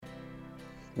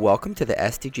Welcome to the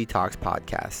SDG Talks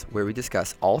podcast, where we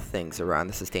discuss all things around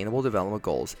the Sustainable Development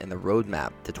Goals and the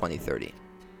roadmap to 2030.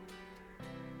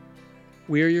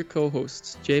 We are your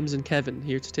co-hosts, James and Kevin,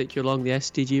 here to take you along the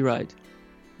SDG ride.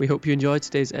 We hope you enjoyed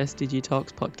today's SDG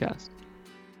Talks podcast.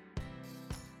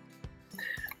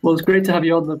 Well, it's great to have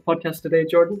you on the podcast today,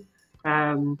 Jordan.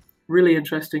 Really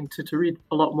interesting to read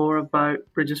a lot more about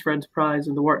Bridges for Enterprise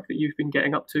and the work that you've been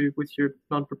getting up to with your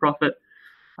non-for-profit.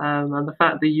 And the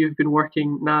fact that you've been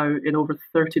working now in over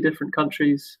 30 different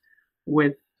countries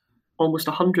with almost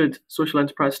 100 social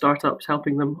enterprise startups,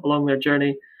 helping them along their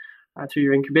journey through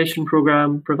your incubation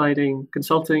program, providing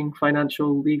consulting,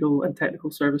 financial, legal, and technical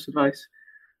service advice.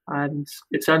 And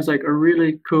it sounds like a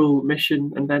really cool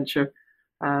mission and venture.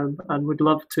 And would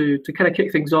love to kind of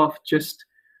kick things off, just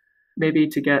maybe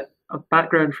to get a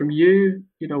background from you.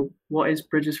 You know, what is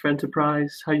Bridges for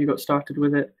Enterprise, how you got started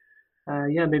with it.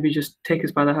 Maybe just take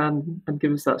us by the hand and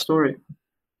give us that story.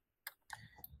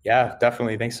 Yeah,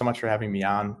 definitely. Thanks so much for having me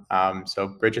on. So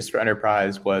Bridges for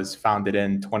Enterprise was founded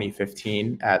in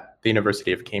 2015 at the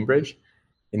University of Cambridge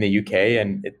in the UK.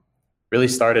 And it really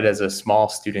started as a small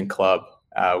student club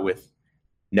with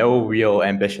no real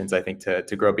ambitions, I think,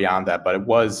 to grow beyond that. But it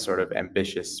was sort of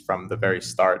ambitious from the very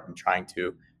start and trying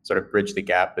to sort of bridge the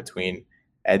gap between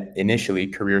initially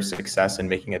career success and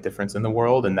making a difference in the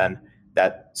world, and then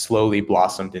that slowly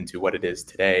blossomed into what it is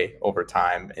today over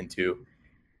time, into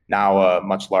now a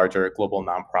much larger global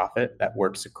nonprofit that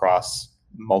works across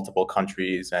multiple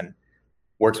countries and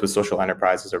works with social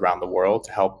enterprises around the world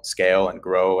to help scale and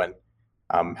grow and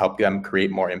help them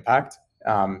create more impact.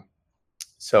 I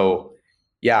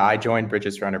joined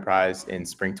Bridges for Enterprise in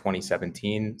spring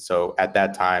 2017. So at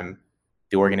that time,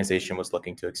 the organization was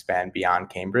looking to expand beyond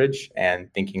Cambridge and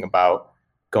thinking about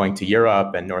going to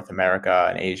Europe and North America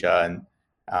and Asia, and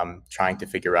trying to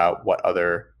figure out what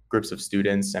other groups of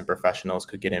students and professionals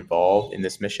could get involved in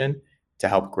this mission to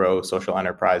help grow social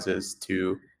enterprises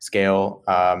to scale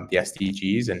the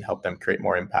SDGs and help them create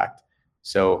more impact.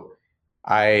 So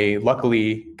I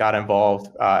luckily got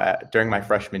involved during my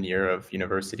freshman year of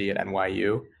university at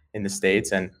NYU in the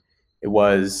States, and it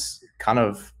was kind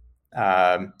of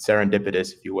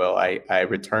serendipitous, if you will. I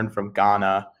returned from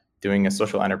Ghana doing a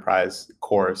social enterprise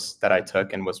course that I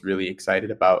took and was really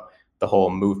excited about the whole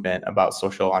movement about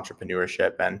social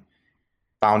entrepreneurship, and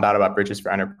found out about Bridges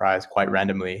for Enterprise quite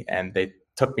randomly, and they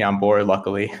took me on board,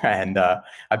 luckily, and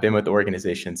I've been with the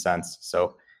organization since.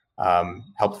 So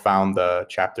helped found the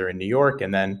chapter in New York,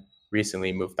 and then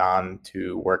recently moved on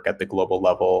to work at the global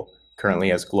level,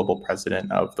 currently as global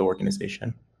president of the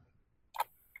organization.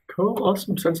 Cool,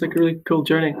 awesome. Sounds like a really cool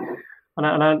journey. And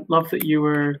I love that you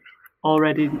were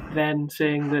already then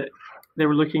saying that they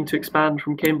were looking to expand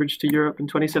from Cambridge to Europe in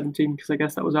 2017, because I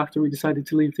guess that was after we decided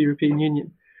to leave the European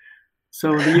Union.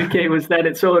 So the UK was then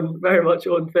its own, very much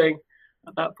own thing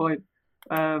at that point.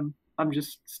 I'm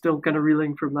just still kind of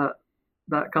reeling from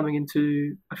that coming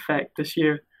into effect this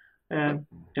year.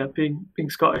 Being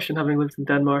Scottish and having lived in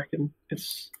Denmark, and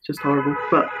it's just horrible.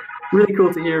 But really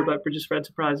cool to hear about Bridges for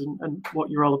Enterprise and what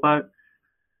you're all about.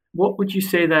 What would you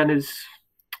say then is,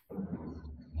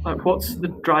 what's the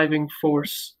driving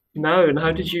force now, and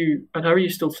how are you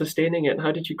still sustaining it? And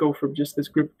how did you go from just this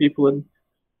group of people in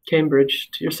Cambridge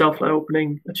to yourself now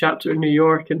opening a chapter in New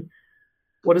York? And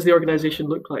what does the organization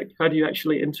look like? How do you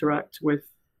actually interact with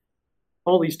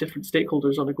all these different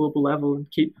stakeholders on a global level and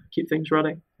keep things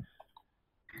running?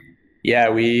 Yeah,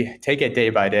 we take it day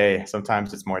by day.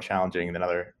 Sometimes it's more challenging than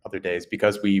other days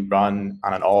because we run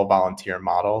on an all volunteer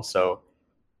model. So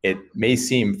it may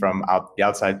seem from the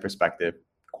outside perspective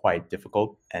quite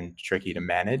difficult and tricky to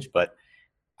manage, but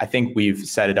I think we've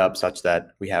set it up such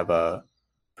that we have a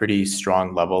pretty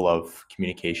strong level of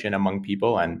communication among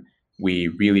people, and we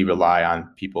really rely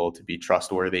on people to be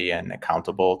trustworthy and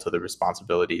accountable to the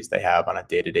responsibilities they have on a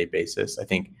day-to-day basis. I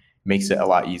think it makes it a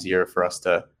lot easier for us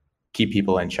to keep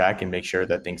people in check and make sure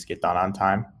that things get done on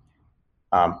time.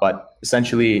 But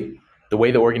essentially, the way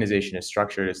the organization is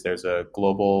structured is there's a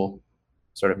global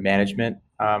sort of management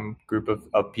group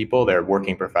of people. They're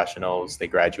working professionals. They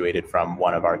graduated from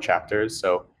one of our chapters,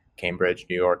 so Cambridge,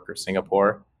 New York, or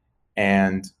Singapore,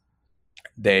 and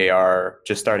they are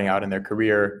just starting out in their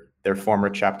career. They're former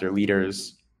chapter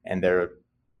leaders, and they're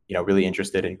really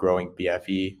interested in growing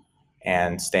BFE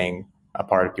and staying a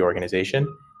part of the organization.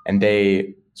 And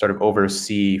they sort of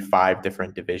oversee 5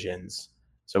 different divisions.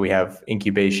 So we have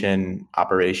incubation,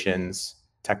 operations,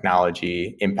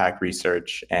 technology, impact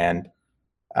research, and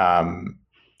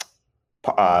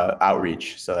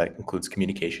outreach. So that includes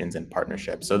communications and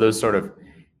partnerships. So those sort of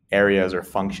areas or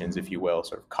functions, if you will,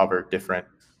 sort of cover different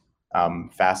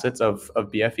facets of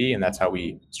BFE, and that's how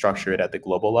we structure it at the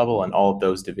global level. And all of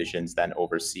those divisions then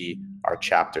oversee our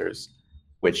chapters,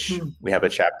 which we have a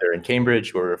chapter in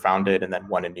Cambridge where we were founded, and then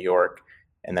one in New York,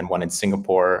 and then one in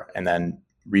Singapore. And then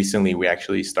recently we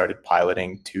actually started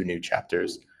piloting 2 new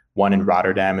chapters, one in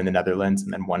Rotterdam in the Netherlands,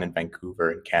 and then one in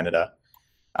Vancouver in Canada.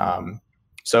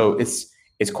 So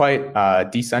it's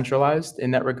quite decentralized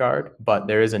in that regard, but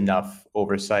there is enough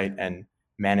oversight and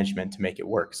management to make it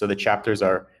work. So the chapters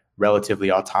are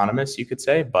relatively autonomous, you could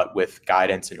say, but with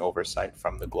guidance and oversight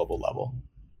from the global level.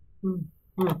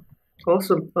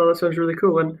 Awesome. Oh, that sounds really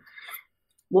cool. And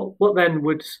what then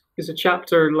is a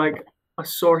chapter like a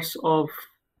source of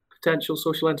potential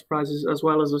social enterprises as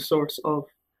well as a source of,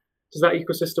 does that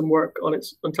ecosystem work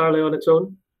entirely on its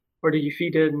own, or do you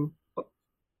feed in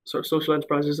sort of social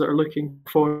enterprises that are looking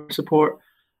for support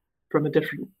from a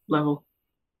different level?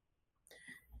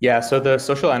 Yeah, so the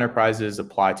social enterprises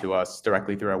apply to us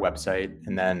directly through our website,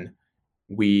 and then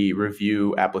we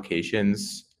review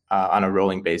applications on a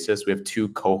rolling basis. We have 2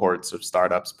 cohorts of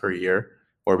startups per year,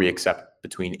 where we accept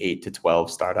between 8 to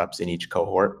 12 startups in each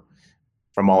cohort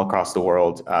from all across the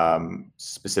world,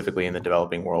 specifically in the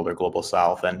developing world or global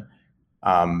south. And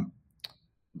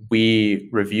we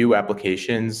review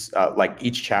applications, like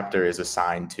each chapter is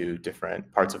assigned to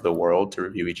different parts of the world to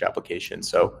review each application.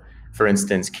 So for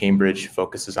instance, Cambridge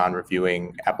focuses on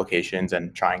reviewing applications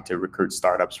and trying to recruit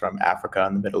startups from Africa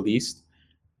and the Middle East.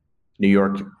 New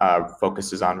York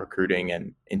focuses on recruiting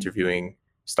and interviewing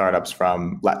startups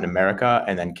from Latin America,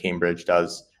 and then Cambridge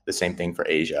does the same thing for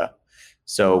Asia.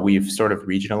 So we've sort of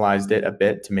regionalized it a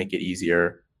bit to make it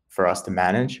easier for us to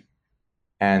manage.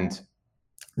 And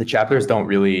the chapters don't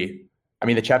really,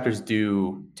 the chapters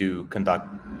do conduct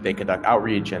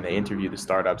outreach and they interview the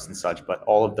startups and such, but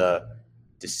all of the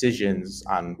decisions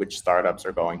on which startups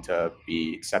are going to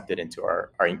be accepted into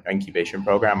our incubation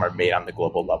program are made on the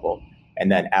global level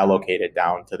and then allocated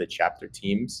down to the chapter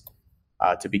teams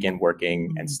to begin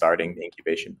working and starting the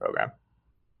incubation program.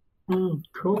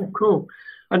 Cool.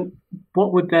 And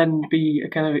what would then be a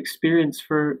kind of experience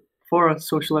for a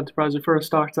social enterprise or for a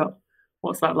startup?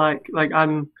 What's that like? Like,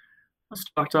 I'm a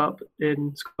startup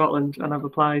in Scotland and I've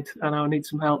applied and I'll need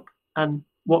some help. And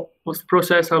what's the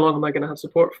process? How long am I going to have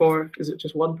support for? Is it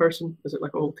just one person? Is it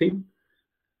like a whole team?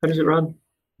 How does it run?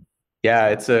 Yeah,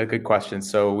 it's a good question.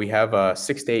 So we have a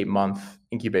 6 to 8 month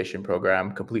incubation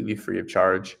program completely free of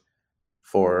charge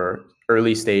for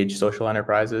early stage social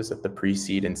enterprises at the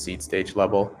pre-seed and seed stage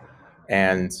level.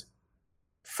 And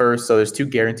first, so there's 2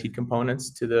 guaranteed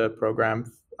components to the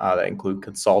program that include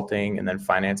consulting and then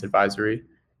finance advisory.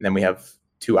 And then we have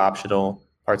 2 optional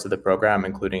parts of the program,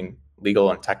 including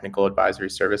legal and technical advisory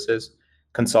services.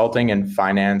 Consulting and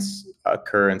finance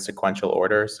occur in sequential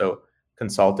order. So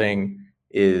consulting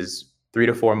is 3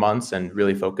 to 4 months and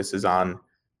really focuses on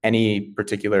any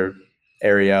particular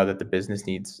area that the business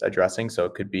needs addressing. So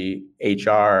it could be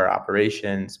HR,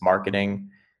 operations, marketing,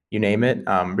 you name it,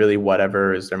 really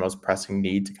whatever is their most pressing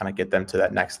need to kind of get them to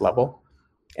that next level.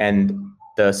 And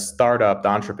the startup, the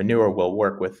entrepreneur, will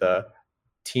work with a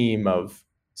team of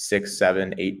 6,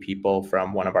 7, 8 people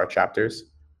from one of our chapters.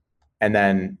 And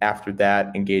then after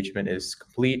that engagement is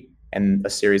complete and a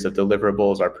series of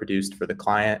deliverables are produced for the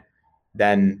client,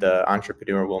 then the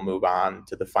entrepreneur will move on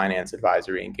to the finance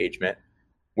advisory engagement,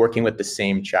 working with the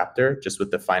same chapter, just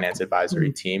with the finance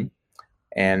advisory team.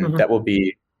 And that will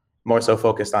be more so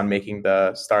focused on making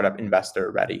the startup investor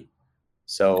ready.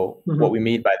 So what we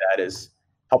mean by that is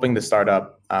helping the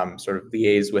startup sort of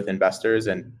liaise with investors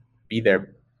and be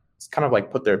there. It's kind of like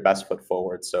put their best foot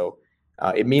forward. So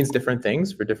it means different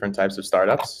things for different types of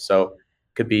startups. So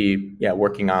it could be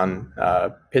working on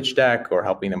pitch deck or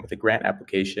helping them with a grant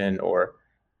application or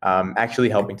actually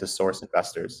helping to source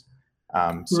investors.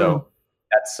 So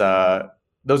that's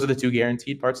those are the 2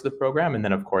 guaranteed parts of the program. And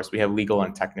then, of course, we have legal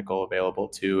and technical available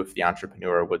too if the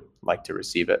entrepreneur would like to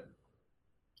receive it.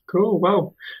 Cool.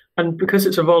 Wow. And because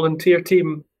it's a volunteer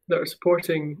team that are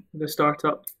supporting the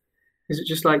startup, is it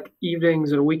just like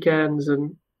evenings and weekends?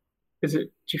 And do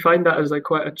you find that as like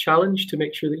quite a challenge to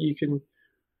make sure that you can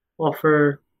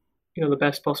offer, the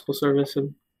best possible service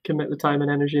and commit the time and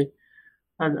energy?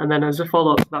 And then as a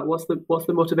follow-up to that, what's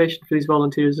the motivation for these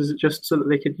volunteers? Is it just so that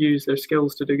they could use their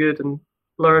skills to do good and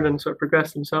learn and sort of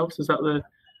progress themselves? Is that the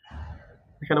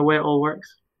kind of way it all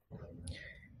works?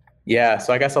 Yeah,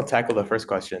 so I guess I'll tackle the first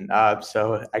question.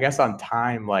 So I guess on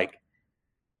time, like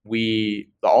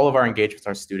all of our engagements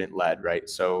are student-led, right?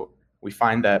 So we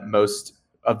find that most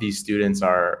of these students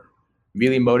are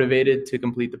really motivated to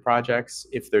complete the projects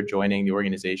if they're joining the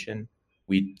organization.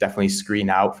 We definitely screen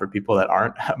out for people that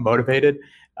aren't motivated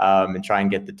and try and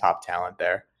get the top talent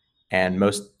there. And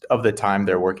most of the time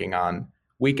they're working on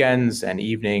weekends and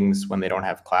evenings when they don't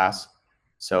have class.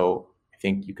 So I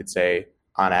think you could say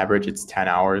on average it's 10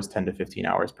 hours, 10 to 15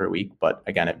 hours per week. But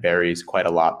again, it varies quite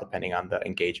a lot depending on the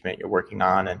engagement you're working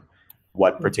on and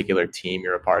what particular team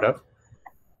you're a part of.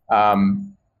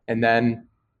 And then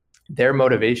their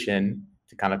motivation,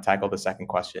 to kind of tackle the second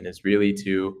question, is really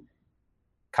to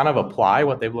kind of apply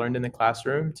what they've learned in the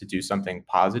classroom to do something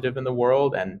positive in the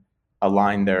world and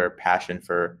align their passion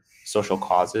for social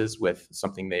causes with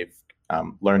something they've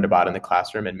learned about in the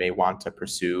classroom and may want to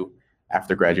pursue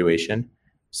after graduation.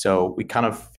 So we kind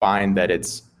of find that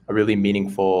it's a really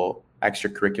meaningful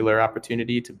extracurricular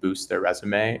opportunity to boost their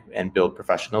resume and build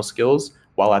professional skills,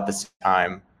 while at the same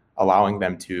time allowing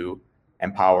them to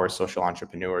empower social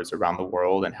entrepreneurs around the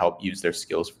world and help use their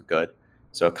skills for good.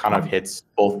 So it kind of hits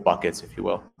both buckets, if you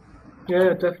will.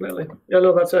 Yeah, definitely. Yeah,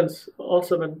 no, that sounds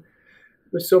awesome. And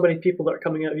there's so many people that are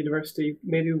coming out of university,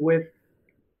 maybe with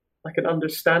like an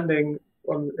understanding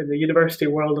in the university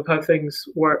world of how things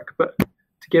work, but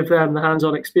to give them the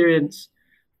hands-on experience.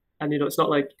 And, it's not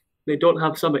like they don't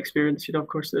have some experience, of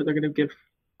course, they're going to give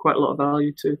quite a lot of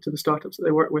value to the startups that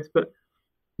they work with. But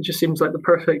it just seems like the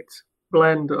perfect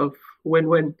blend of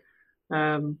win-win.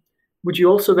 Would you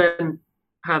also then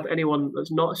have anyone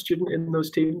that's not a student in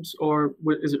those teams, or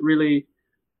is it really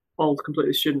all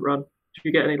completely student run? Do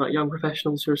you get any like young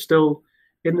professionals who are still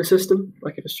in the system?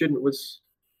 Like if a student was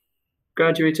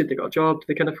graduated, they got a job, do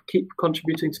they kind of keep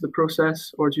contributing to the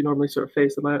process, or do you normally sort of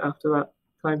phase them out after that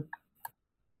time?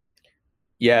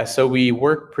 Yeah, so we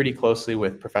work pretty closely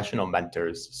with professional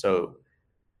mentors. So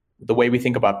the way we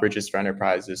think about Bridges for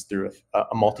Enterprise is through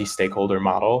a multi-stakeholder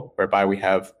model, whereby we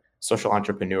have social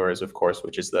entrepreneurs, of course,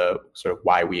 which is the sort of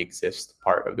why we exist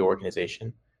part of the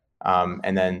organization.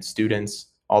 And then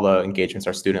students, all the engagements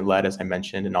are student-led, as I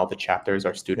mentioned, and all the chapters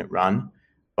are student-run.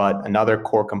 But another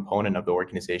core component of the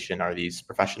organization are these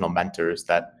professional mentors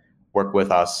that work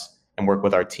with us and work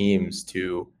with our teams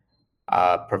to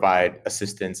provide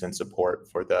assistance and support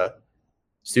for the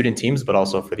student teams, but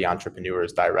also for the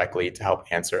entrepreneurs directly to help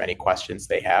answer any questions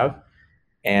they have.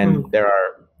 And there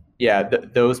are,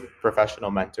 those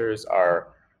professional mentors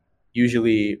are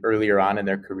usually earlier on in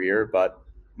their career, but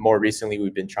more recently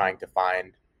we've been trying to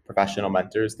find professional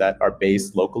mentors that are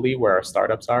based locally where our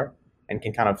startups are and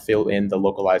can kind of fill in the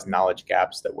localized knowledge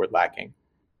gaps that we're lacking.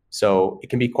 So it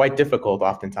can be quite difficult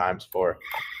oftentimes for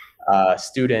a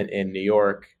student in New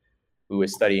York who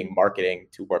is studying marketing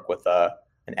to work with an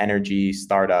energy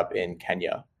startup in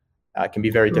Kenya. It can be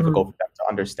very difficult for them to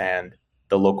understand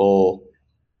the local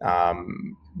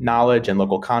knowledge and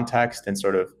local context and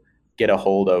sort of get a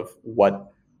hold of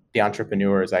what the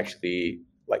entrepreneur is actually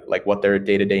like what their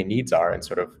day-to-day needs are and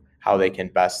sort of how they can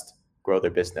best grow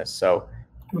their business. So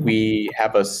we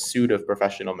have a suite of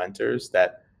professional mentors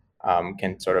that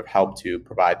can sort of help to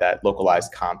provide that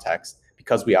localized context.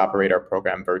 Because we operate our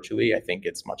program virtually, I think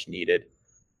it's much needed.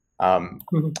 And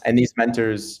these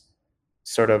mentors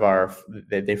sort of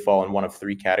they fall in one of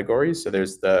three categories. So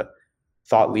there's the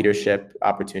thought leadership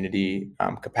opportunity,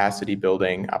 capacity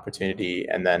building opportunity,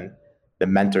 and then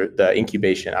the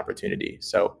incubation opportunity.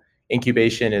 So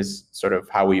incubation is sort of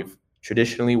how we've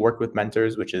traditionally worked with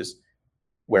mentors, which is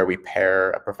where we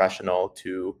pair a professional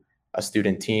to a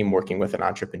student team working with an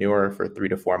entrepreneur for 3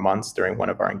 to 4 months during one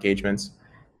of our engagements.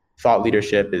 Thought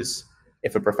leadership is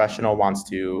if a professional wants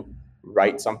to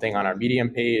write something on our Medium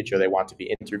page or they want to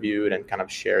be interviewed and kind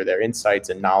of share their insights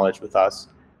and knowledge with us,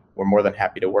 we're more than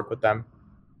happy to work with them.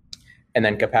 And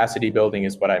then capacity building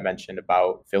is what I mentioned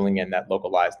about filling in that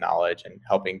localized knowledge and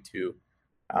helping to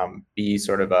be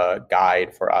sort of a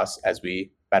guide for us as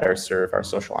we better serve our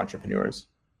social entrepreneurs.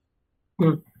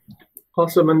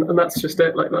 Awesome. And that's just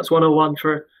it. Like that's 101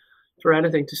 for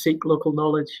anything, to seek local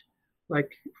knowledge.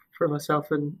 Like for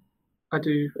myself, and I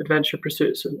do adventure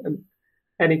pursuits, and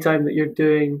anytime that you're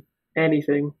doing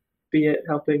anything, be it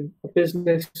helping a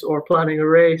business or planning a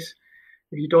race,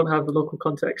 if you don't have the local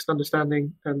context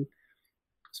understanding and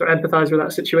sort of empathize with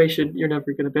that situation, you're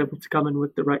never going to be able to come in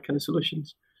with the right kind of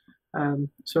solutions.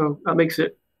 So that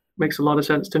makes a lot of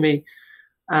sense to me.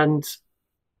 And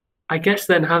I guess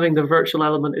then having the virtual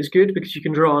element is good because you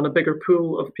can draw on a bigger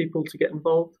pool of people to get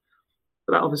involved.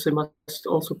 But that obviously must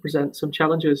also present some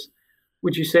challenges.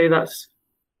 Would you say that's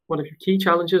one of your key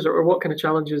challenges, or what kind of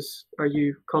challenges are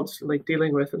you constantly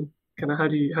dealing with, and kind of how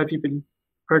have you been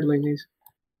hurdling these?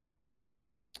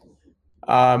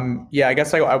 I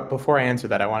guess before I answer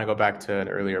that, I want to go back to an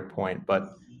earlier point,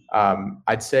 but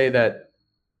I'd say that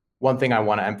one thing I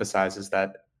want to emphasize is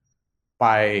that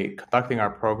by conducting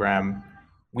our program,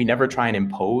 we never try and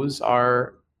impose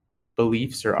our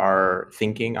beliefs or our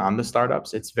thinking on the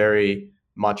startups. It's very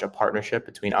much a partnership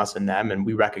between us and them, and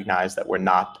we recognize that we're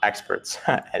not experts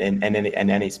in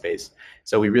any space.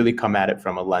 So we really come at it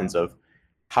from a lens of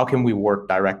how can we work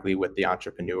directly with the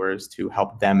entrepreneurs to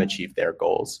help them achieve their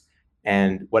goals.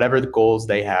 And whatever the goals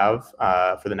they have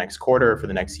for the next quarter, for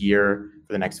the next year,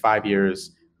 for the next 5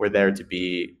 years, we're there to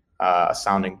be a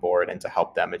sounding board and to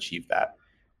help them achieve that.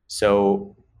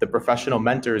 So the professional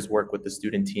mentors work with the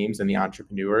student teams and the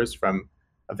entrepreneurs from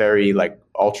a very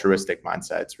altruistic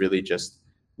mindset. It's really just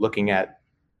looking at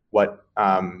what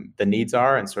the needs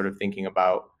are and sort of thinking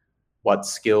about what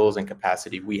skills and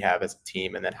capacity we have as a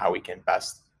team, and then how we can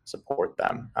best support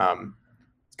them.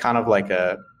 It's kind of like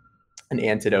an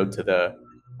antidote to the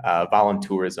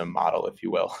voluntourism model, if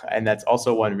you will. And that's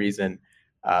also one reason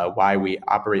why we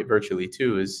operate virtually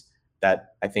too, is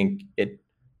that I think it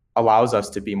allows us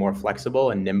to be more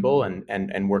flexible and nimble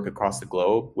and work across the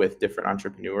globe with different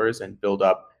entrepreneurs and build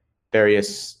up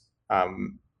various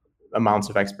amounts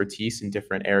of expertise in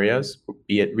different areas,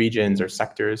 be it regions or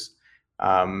sectors,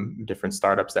 different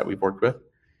startups that we've worked with.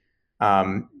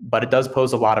 But it does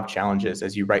pose a lot of challenges,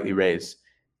 as you rightly raise.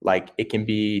 Like, it can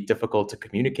be difficult to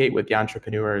communicate with the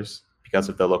entrepreneurs because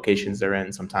of the locations they're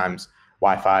in. Sometimes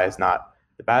Wi-Fi is not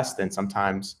the best, and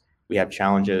sometimes we have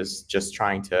challenges just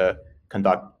trying to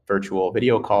conduct virtual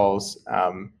video calls.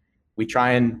 We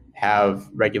try and have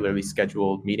regularly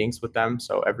scheduled meetings with them,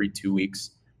 so every 2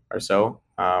 weeks or so.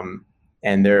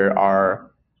 And there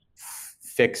are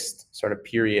fixed sort of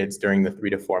periods during the 3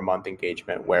 to 4 month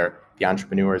engagement where the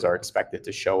entrepreneurs are expected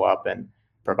to show up and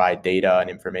provide data and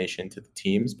information to the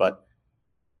teams. But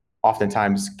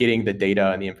oftentimes getting the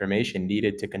data and the information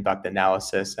needed to conduct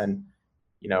analysis and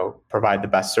provide the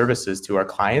best services to our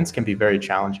clients can be very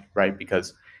challenging, right?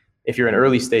 Because if you're an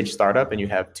early stage startup and you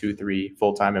have 2-3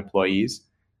 full-time employees,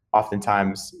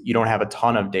 oftentimes you don't have a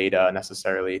ton of data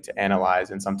necessarily to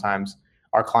analyze. And sometimes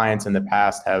our clients in the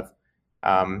past have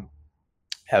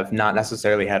not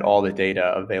necessarily had all the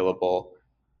data available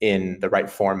in the right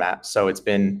format. So it's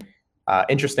been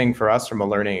interesting for us from a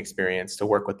learning experience to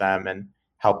work with them and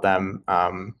help them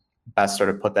best sort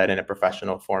of put that in a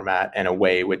professional format and a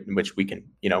way in which we can,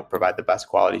 provide the best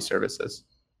quality services.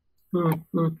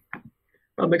 Mm-hmm.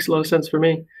 That makes a lot of sense for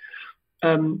me.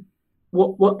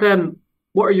 What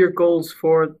are your goals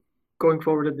for going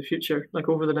forward in the future? Like,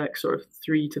 over the next sort of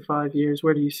 3 to 5 years,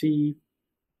 where do you see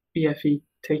BFE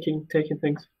taking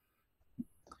things?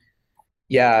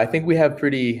 Yeah, I think we have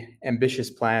pretty ambitious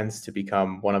plans to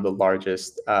become one of the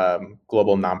largest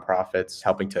global nonprofits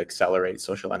helping to accelerate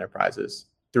social enterprises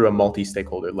through a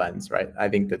multi-stakeholder lens, right? I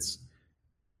think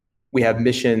we have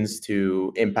missions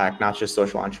to impact not just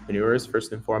social entrepreneurs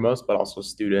first and foremost, but also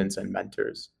students and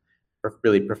mentors, or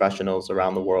really professionals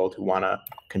around the world who want to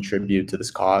contribute to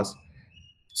this cause.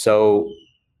 So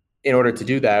in order to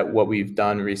do that, what we've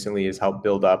done recently is help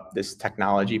build up this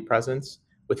technology presence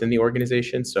within the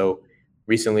organization. So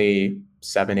recently,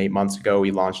 7-8 months ago,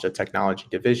 we launched a technology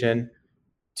division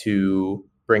to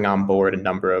bring on board a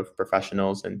number of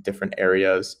professionals in different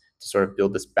areas to sort of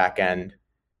build this back-end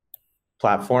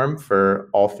platform for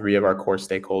all 3 of our core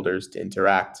stakeholders to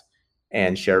interact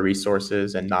and share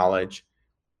resources and knowledge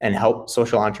and help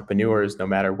social entrepreneurs, no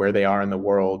matter where they are in the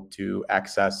world, to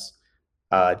access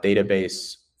a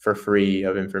database for free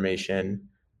of information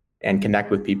and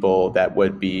connect with people that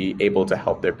would be able to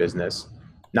help their business,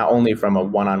 not only from a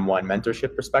one-on-one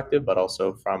mentorship perspective, but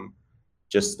also from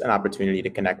just an opportunity to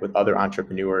connect with other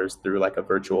entrepreneurs through like a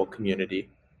virtual community.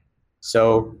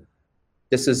 So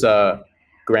this is a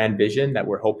grand vision that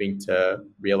we're hoping to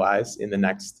realize in the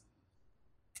next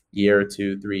year,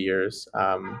 2-3 years.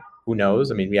 Who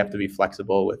knows? I mean, we have to be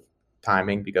flexible with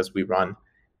timing because we run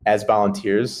as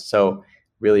volunteers. So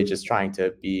really just trying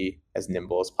to be as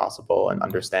nimble as possible and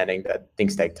understanding that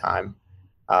things take time.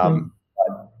 But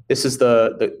this is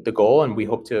the goal, and we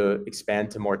hope to expand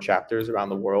to more chapters around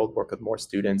the world, work with more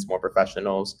students, more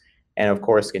professionals, and of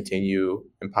course, continue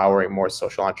empowering more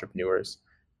social entrepreneurs.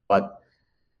 But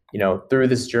through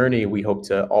this journey, we hope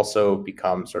to also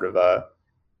become sort of a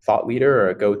thought leader or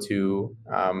a go-to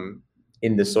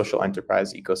in the social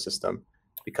enterprise ecosystem,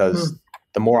 because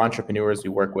the more entrepreneurs we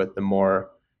work with, the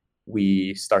more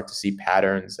we start to see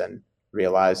patterns and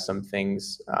realize some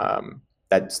things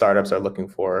that startups are looking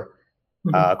for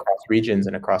across regions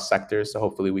and across sectors. So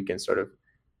hopefully we can sort of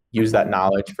use that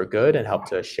knowledge for good and help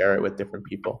to share it with different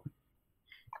people.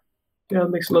 Yeah, it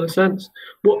makes a lot of sense.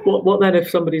 What then if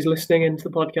somebody's listening into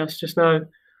the podcast just now,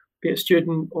 be it a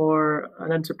student or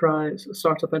an enterprise, a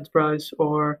startup enterprise,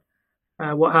 or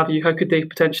what have you? How could they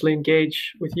potentially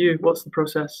engage with you? What's the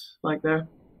process like there?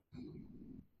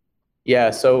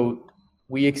 Yeah, so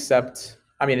we accept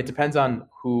I mean, it depends on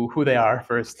who they are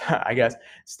first, I guess.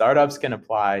 Startups can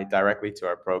apply directly to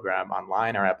our program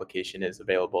online. Our application is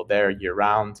available there year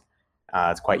round.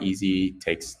 It's quite easy,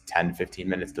 takes 10, 15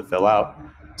 minutes to fill out.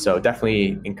 So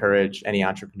definitely encourage any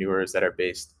entrepreneurs that are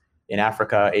based in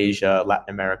Africa, Asia, Latin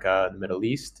America, and the Middle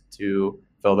East to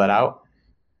fill that out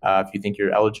if you think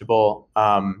you're eligible.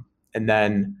 And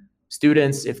then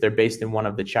students, if they're based in one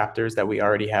of the chapters that we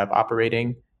already have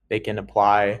operating, they can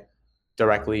apply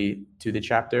directly to the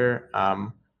chapter.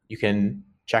 You can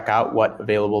check out what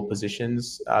available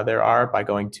positions there are by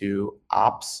going to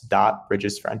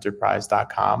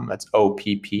ops.bridgesforenterprise.com. That's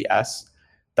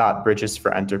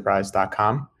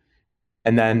OPPS.bridgesforenterprise.com.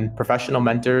 And then professional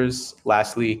mentors,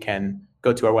 lastly, can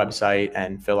go to our website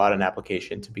and fill out an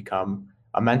application to become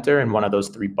a mentor in one of those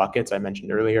 3 buckets I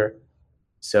mentioned earlier.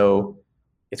 So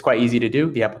it's quite easy to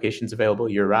do. The application's available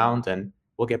year round, and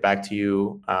we'll get back to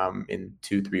you in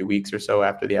 2-3 weeks or so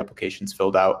after the application's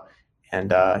filled out.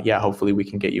 And hopefully we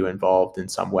can get you involved in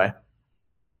some way.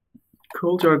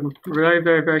 Cool, Jordan. Very,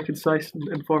 very, very concise and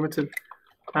informative.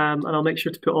 And I'll make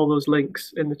sure to put all those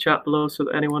links in the chat below so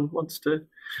that anyone wants to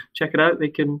check it out, they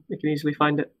can easily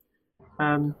find it.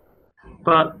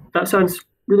 But that sounds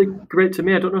really great to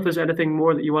me. I don't know if there's anything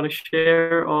more that you want to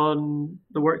share on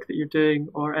the work that you're doing,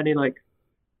 or any mic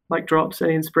drops,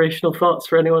 any inspirational thoughts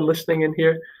for anyone listening in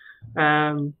here.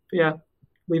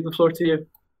 Leave the floor to you.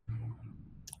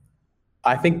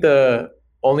 I think the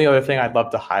only other thing I'd love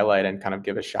to highlight and kind of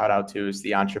give a shout out to is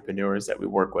the entrepreneurs that we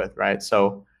work with, right?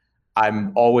 So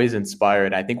I'm always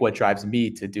inspired. I think what drives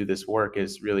me to do this work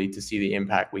is really to see the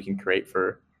impact we can create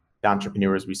for the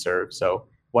entrepreneurs we serve. So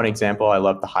one example I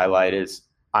love to highlight is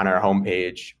on our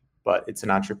homepage, but it's an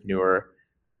entrepreneur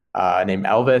named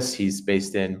Elvis. He's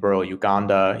based in Buro,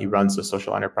 Uganda. He runs a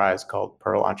social enterprise called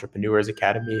Pearl Entrepreneurs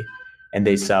Academy, and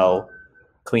they sell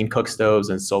clean cook stoves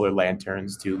and solar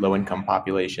lanterns to low-income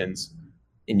populations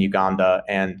in Uganda.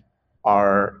 And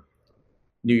our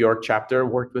New York chapter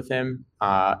worked with him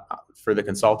for the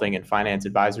consulting and finance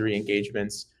advisory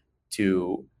engagements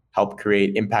to help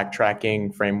create impact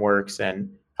tracking frameworks and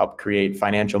help create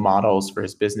financial models for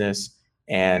his business.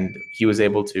 And he was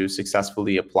able to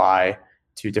successfully apply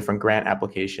to different grant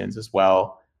applications as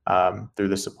well through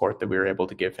the support that we were able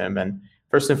to give him. And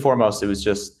first and foremost, it was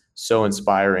just so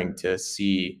inspiring to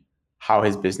see how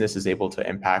his business is able to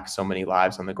impact so many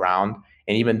lives on the ground.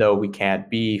 And even though we can't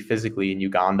be physically in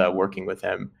Uganda working with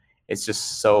him, it's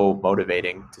just so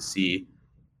motivating to see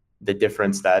the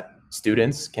difference that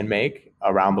students can make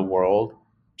around the world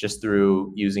just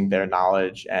through using their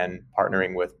knowledge and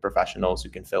partnering with professionals who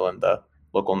can fill in the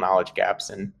local knowledge gaps.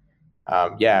 And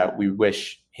we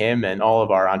wish him and all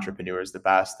of our entrepreneurs the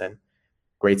best and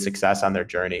great success on their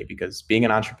journey, because being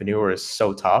an entrepreneur is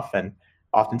so tough, and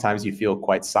oftentimes you feel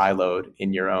quite siloed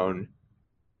in your own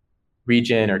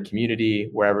region or community,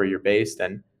 wherever you're based,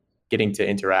 and getting to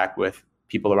interact with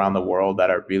people around the world that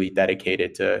are really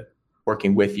dedicated to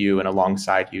working with you and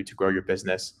alongside you to grow your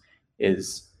business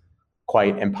is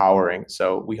quite empowering.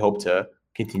 So we hope to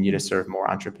continue to serve more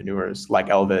entrepreneurs like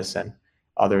Elvis and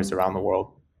others around the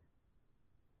world.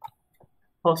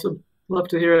 Awesome. Love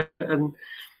to hear it. And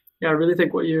I really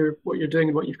think what you're doing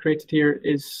and what you've created here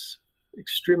is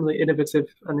extremely innovative,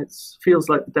 and it feels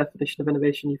like the definition of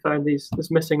innovation. You found this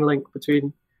missing link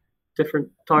between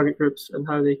different target groups and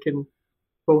how they can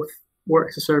both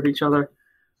work to serve each other.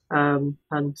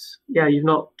 You've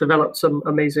not developed some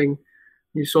amazing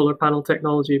new solar panel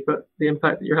technology, but the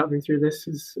impact that you're having through this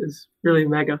is really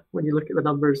mega when you look at the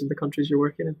numbers and the countries you're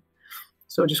working in.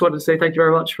 So I just wanted to say thank you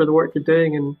very much for the work you're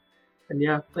doing, and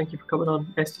thank you for coming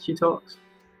on SDG Talks.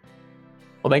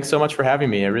 Well, thanks so much for having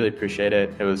me. I really appreciate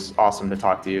it. It was awesome to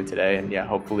talk to you today. And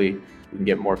hopefully we can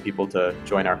get more people to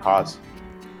join our cause.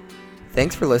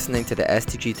 Thanks for listening to the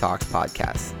SDG Talks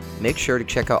podcast. Make sure to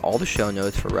check out all the show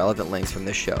notes for relevant links from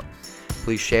this show.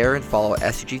 Please share and follow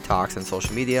SDG Talks on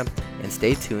social media, and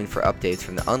stay tuned for updates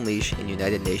from the Unleash and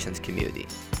United Nations community.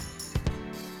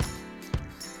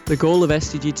 The goal of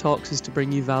SDG Talks is to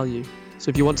bring you value. So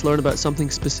if you want to learn about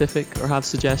something specific or have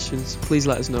suggestions, please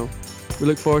let us know. We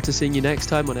look forward to seeing you next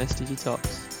time on SDG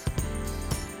Talks.